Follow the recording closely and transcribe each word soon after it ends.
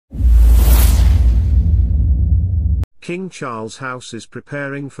King Charles' house is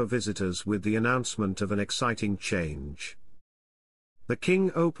preparing for visitors with the announcement of an exciting change. The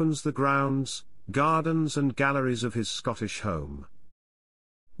King opens the grounds, gardens and galleries of his Scottish home.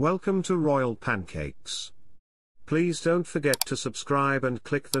 Welcome to Royal Pancakes. Please don't forget to subscribe and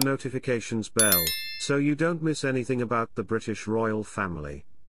click the notifications bell, so you don't miss anything about the British royal family.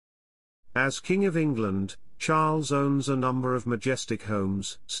 As King of England, Charles owns a number of majestic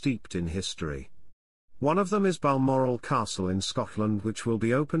homes steeped in history. One of them is Balmoral Castle in Scotland, which will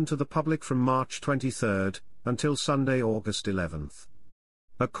be open to the public from March 23 until Sunday, August 11.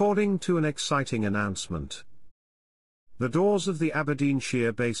 According to an exciting announcement, the doors of the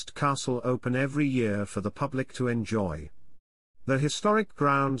Aberdeenshire-based castle open every year for the public to enjoy. The historic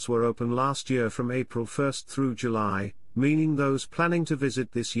grounds were open last year from April 1 through July, meaning those planning to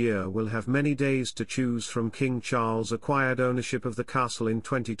visit this year will have many days to choose from. King Charles acquired ownership of the castle in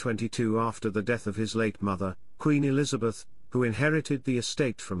 2022 after the death of his late mother, Queen Elizabeth, who inherited the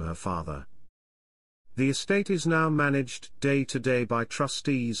estate from her father. The estate is now managed day to day by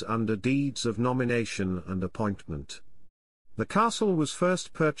trustees under deeds of nomination and appointment. The castle was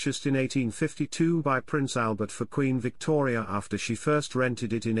first purchased in 1852 by Prince Albert for Queen Victoria after she first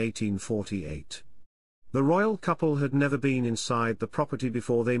rented it in 1848. The royal couple had never been inside the property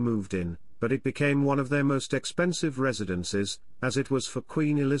before they moved in, but it became one of their most expensive residences, as it was for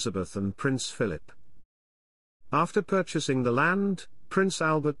Queen Elizabeth and Prince Philip. After purchasing the land, Prince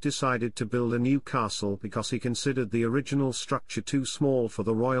Albert decided to build a new castle because he considered the original structure too small for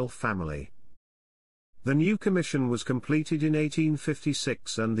the royal family. The new commission was completed in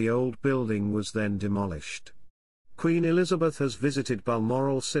 1856 and the old building was then demolished. Queen Elizabeth has visited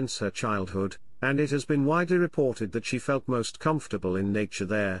Balmoral since her childhood, and it has been widely reported that she felt most comfortable in nature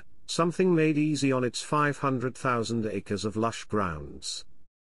there, something made easy on its 500,000 acres of lush grounds.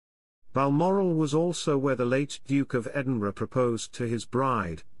 Balmoral was also where the late Duke of Edinburgh proposed to his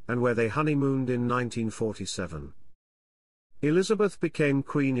bride, and where they honeymooned in 1947. Elizabeth became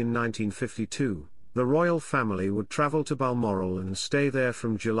queen in 1952. The royal family would travel to Balmoral and stay there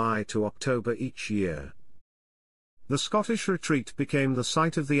from July to October each year. The Scottish retreat became the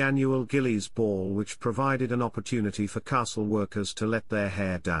site of the annual Gillies Ball, which provided an opportunity for castle workers to let their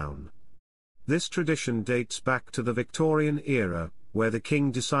hair down. This tradition dates back to the Victorian era, where the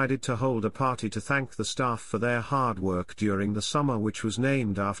king decided to hold a party to thank the staff for their hard work during the summer, which was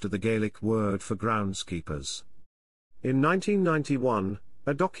named after the Gaelic word for groundskeepers. In 1991,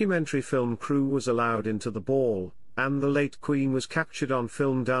 a documentary film crew was allowed into the ball, and the late Queen was captured on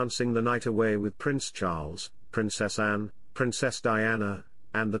film dancing the night away with Prince Charles, Princess Anne, Princess Diana,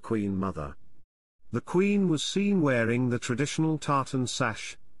 and the Queen Mother. The Queen was seen wearing the traditional tartan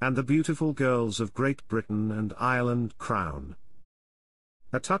sash, and the beautiful girls of Great Britain and Ireland crown.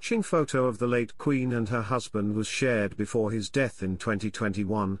 A touching photo of the late Queen and her husband was shared before his death in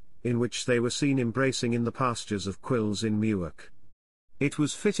 2021, in which they were seen embracing in the pastures of Quills in Newark. It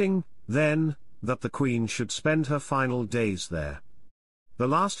was fitting, then, that the Queen should spend her final days there. The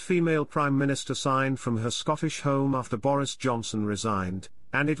last female Prime Minister signed from her Scottish home after Boris Johnson resigned,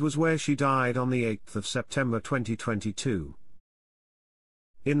 and it was where she died on the 8th of September 2022.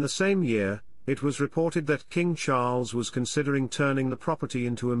 In the same year, it was reported that King Charles was considering turning the property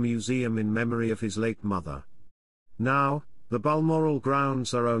into a museum in memory of his late mother. Now, the Balmoral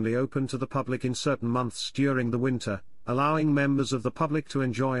grounds are only open to the public in certain months during the winter, allowing members of the public to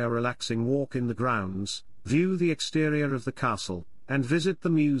enjoy a relaxing walk in the grounds, view the exterior of the castle, and visit the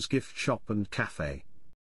Mews gift shop and cafe.